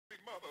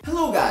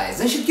Hello guys,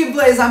 I should keep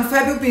Blaze, I'm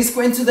Fabio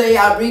Pisco, and today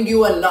I bring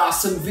you an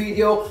awesome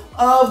video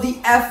of the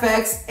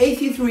FX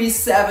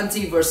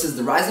 8370 versus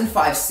the Ryzen 5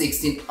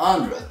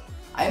 1600.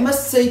 I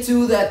must say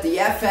too that the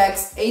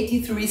FX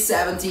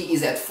 8370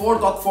 is at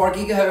 4.4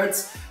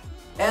 GHz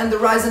and the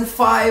Ryzen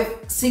 5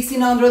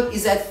 1600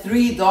 is at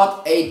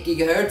 3.8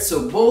 GHz,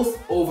 so both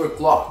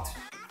overclocked.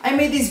 I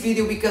made this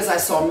video because I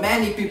saw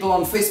many people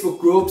on Facebook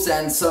groups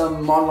and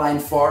some online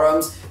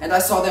forums, and I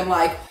saw them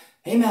like,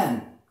 hey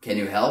man, can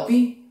you help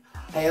me?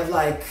 I have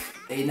like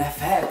an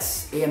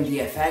FX, AMD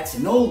FX,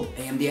 an old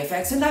AMD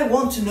FX, and I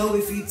want to know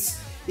if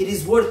it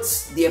is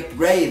worth the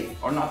upgrade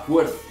or not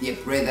worth the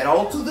upgrade at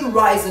all to the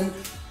Ryzen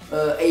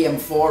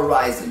AM4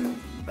 Ryzen.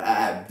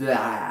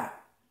 Blah.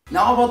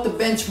 Now about the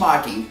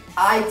benchmarking,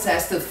 I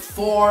tested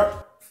four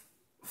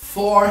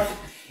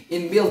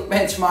inbuilt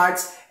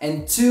benchmarks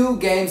and 2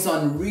 games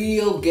on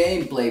real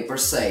gameplay per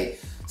se.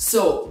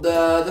 So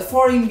the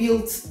 4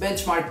 inbuilt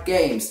benchmark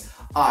games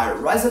are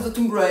Rise of the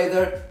Tomb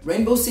Raider,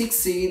 Rainbow Six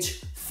Siege,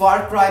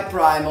 Far Cry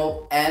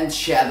Primal and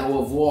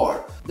Shapow of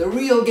War. The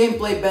real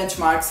gameplay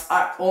benchmarks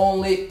are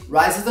only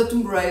Rise of the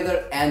Tomb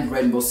Raider and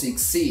Rainbow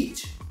Six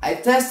Siege. I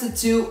tested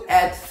 2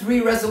 at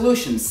 3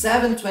 resolutions,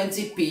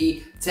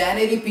 720p,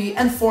 1080p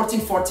and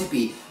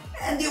 1440p.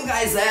 And you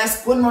guys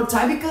ask one more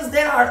time, because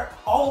there are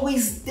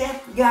always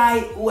that guy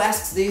who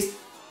asks this,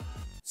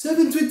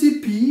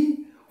 720p?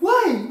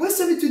 Why? Why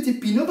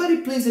 720p? Nobody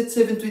plays at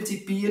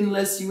 720p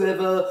unless you have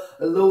a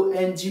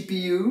low-end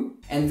GPU.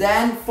 And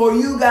then for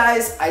you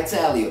guys, I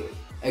tell you,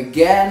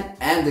 again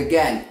and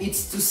again,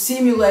 it's to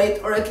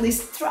simulate, or at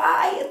least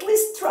try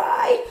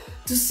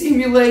to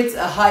simulate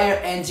a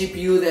higher-end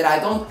GPU that I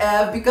don't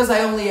have, because I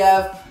only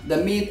have the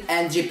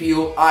mid-end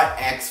GPU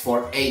RX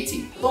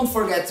 480. Don't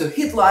forget to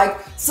hit like,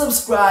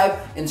 subscribe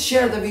and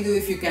share the video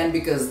if you can,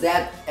 because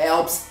that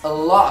helps a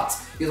lot.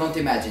 You don't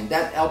imagine,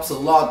 that helps a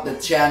lot the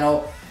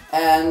channel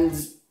and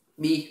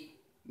me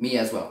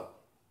as well.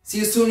 See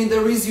you soon in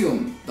the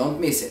resume, don't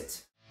miss it.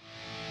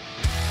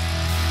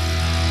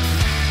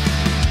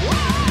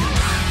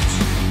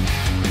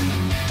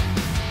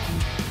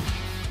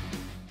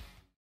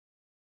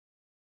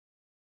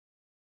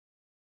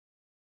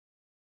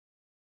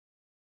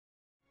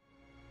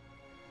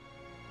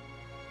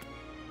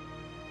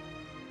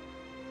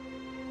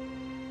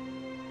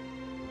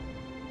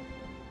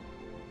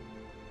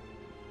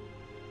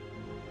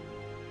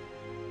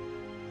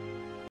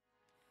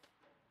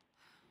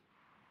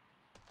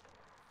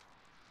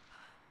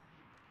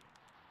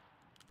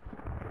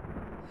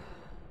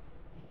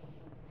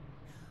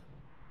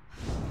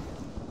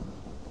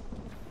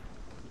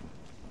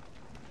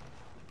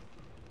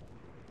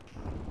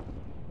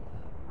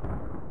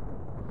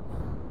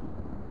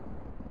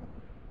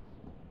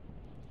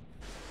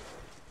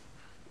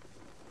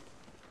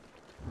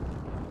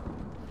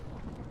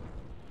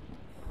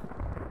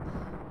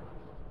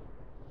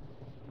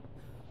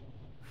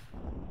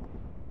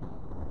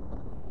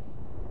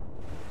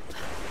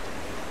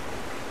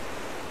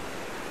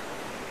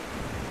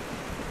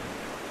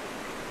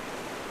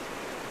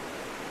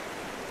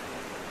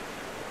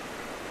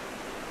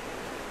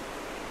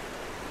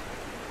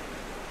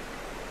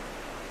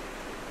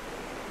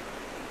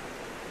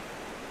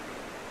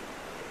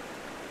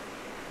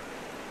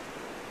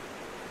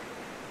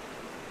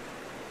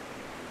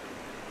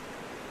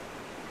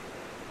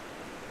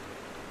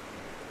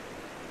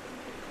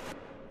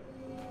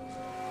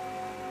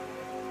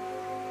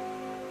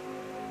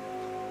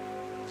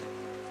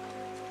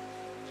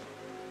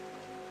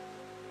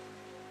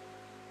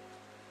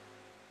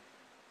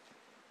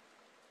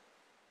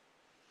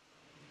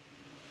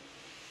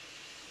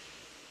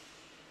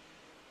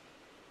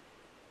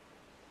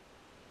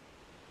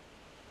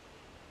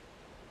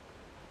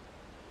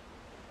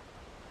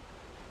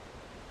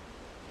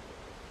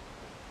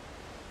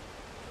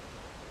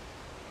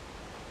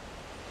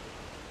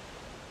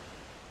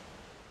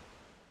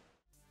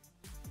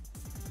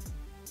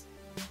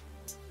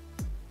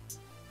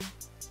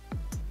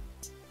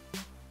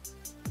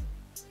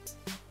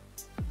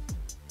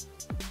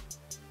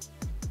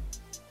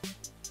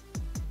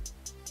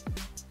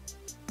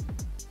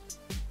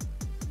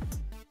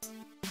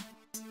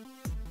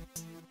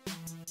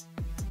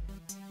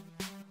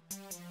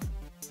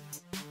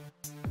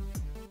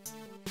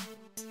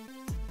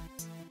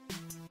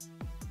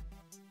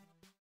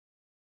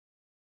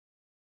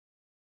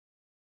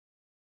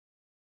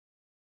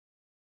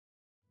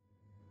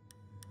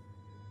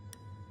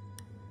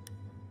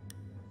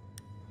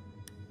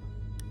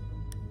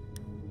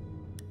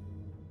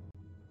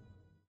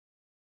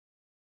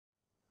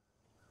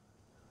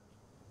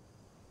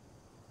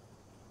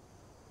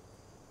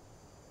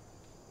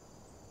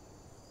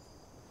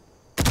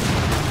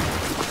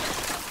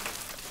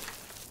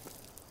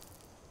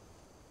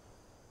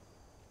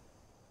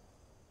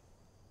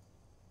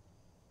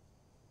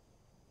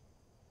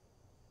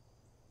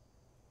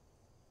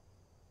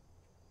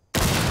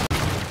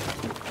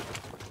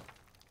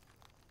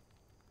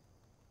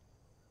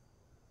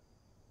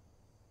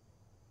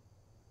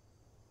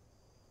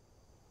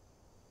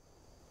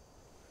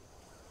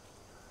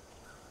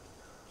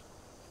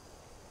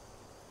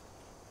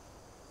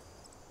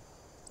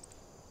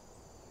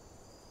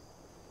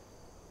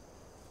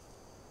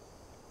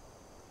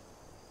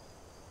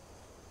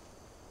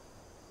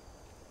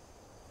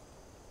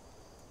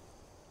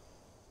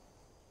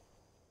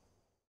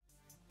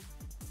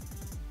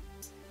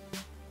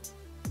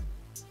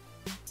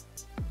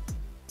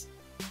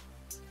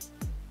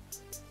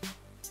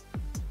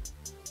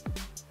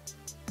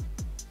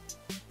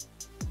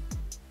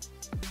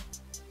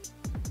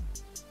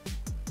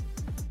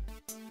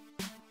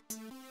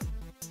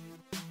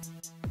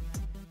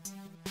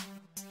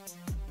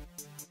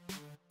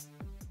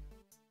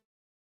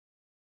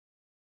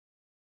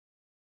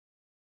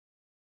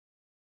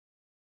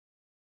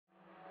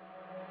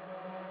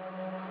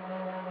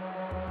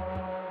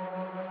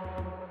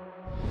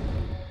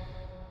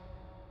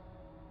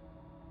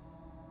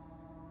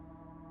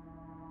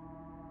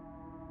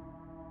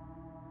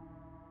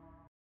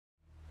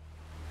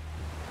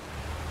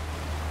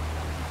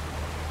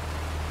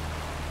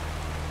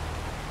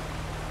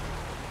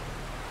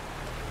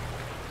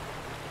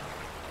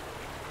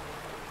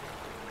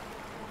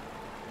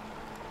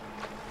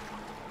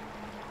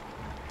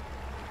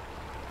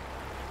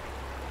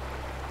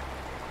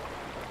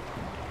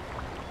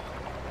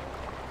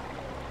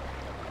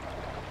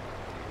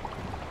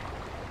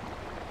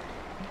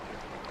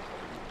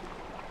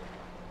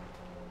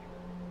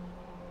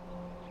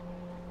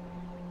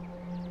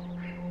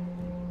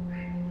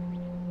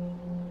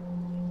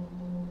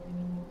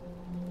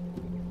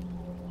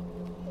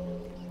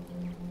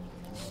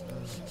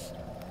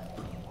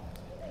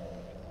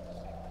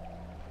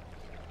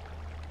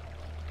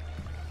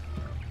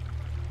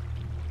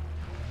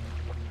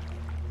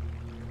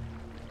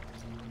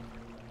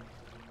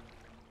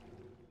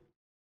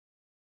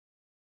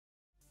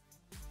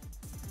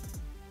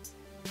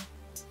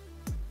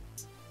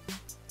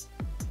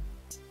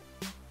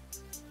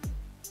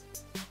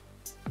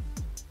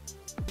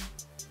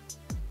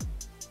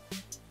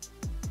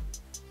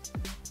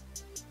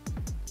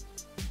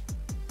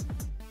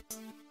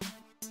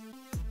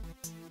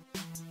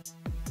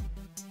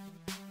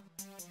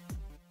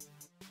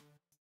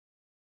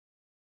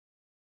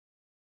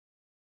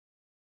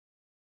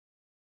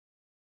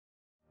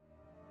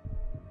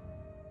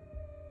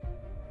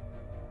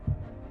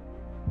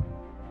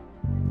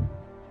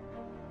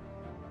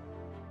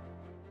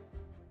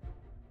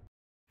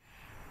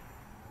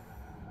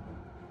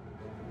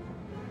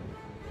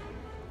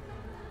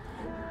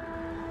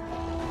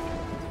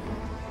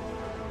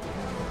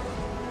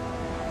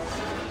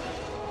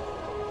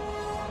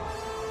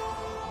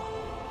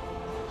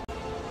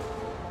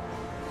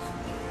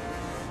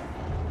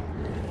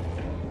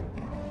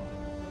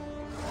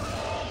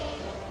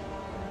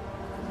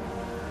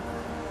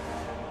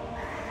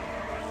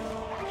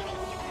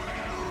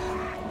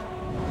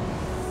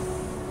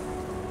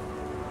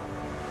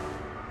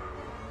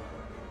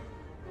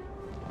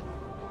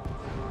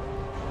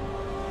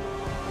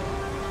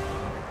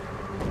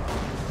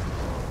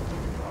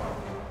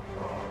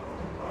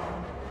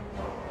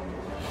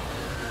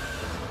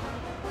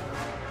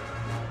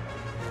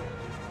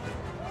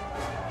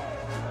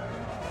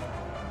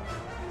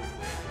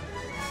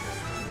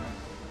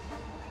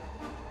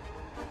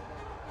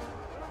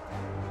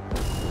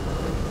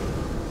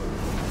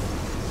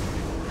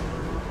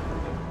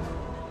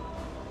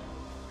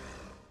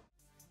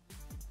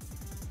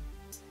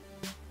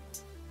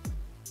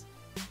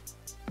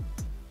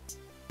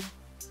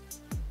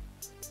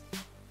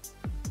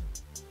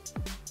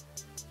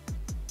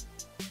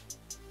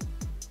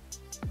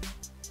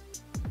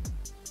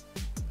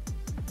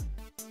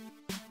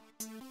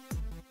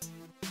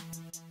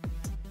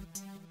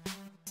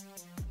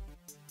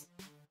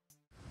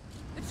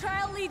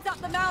 trail leads up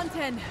the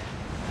mountain.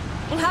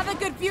 We'll have a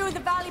good view of the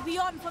valley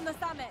beyond from the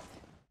summit.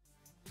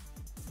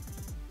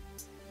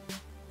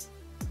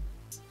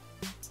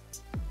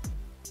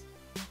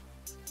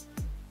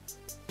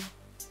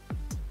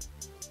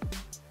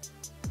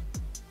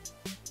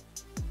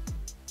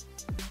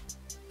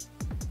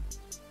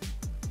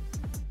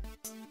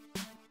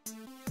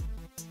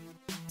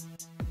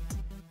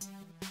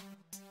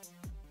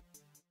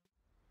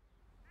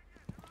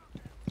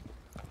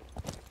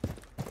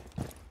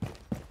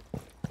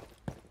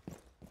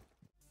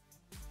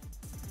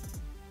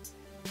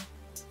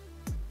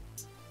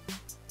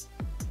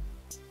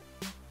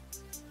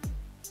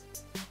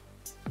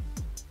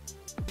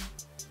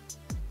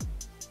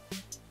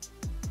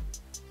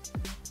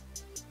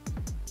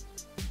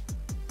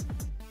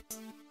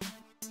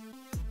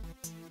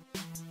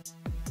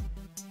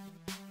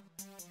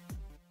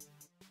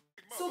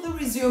 So the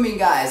resuming,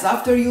 guys,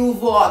 after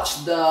you've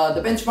watched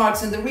the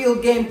benchmarks and the real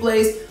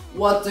gameplays,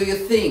 what do you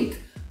think?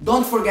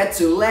 Don't forget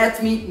to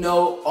let me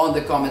know on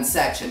the comment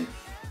section.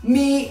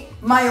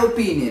 My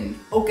opinion,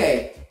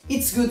 okay,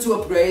 it's good to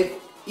upgrade,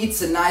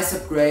 it's a nice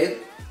upgrade,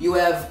 you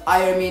have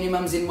higher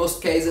minimums in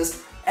most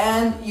cases,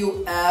 and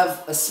you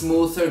have a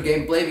smoother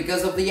gameplay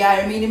because of the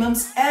higher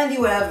minimums, and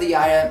you have the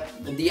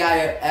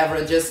higher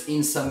averages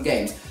in some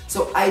games.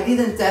 So I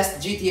didn't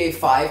test GTA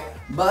 5,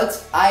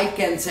 but I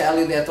can tell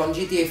you that on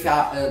GTA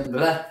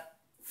 5,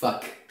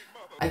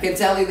 I can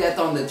tell you that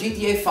on the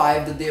GTA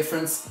 5 the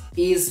difference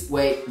is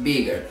way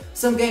bigger.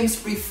 Some games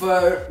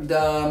prefer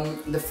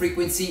the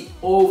frequency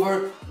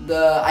over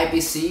the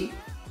IPC,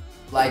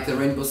 like the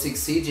Rainbow Six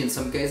Siege in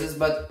some cases,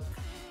 but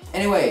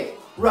anyway,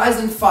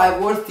 Ryzen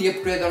 5 worth the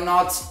upgrade or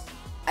not?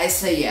 I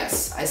say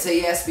yes. I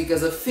say yes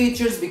because of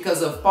features,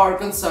 because of power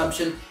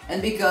consumption,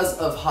 and because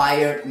of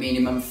higher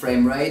minimum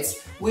frame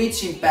rates,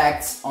 which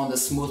impacts on the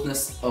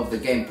smoothness of the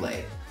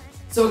gameplay.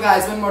 So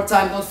guys, one more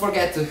time, don't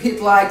forget to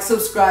hit like,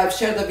 subscribe,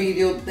 share the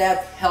video,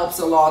 that helps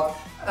a lot,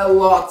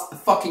 a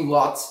fucking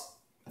lot.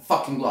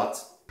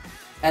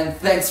 And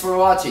thanks for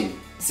watching.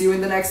 See you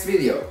in the next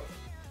video.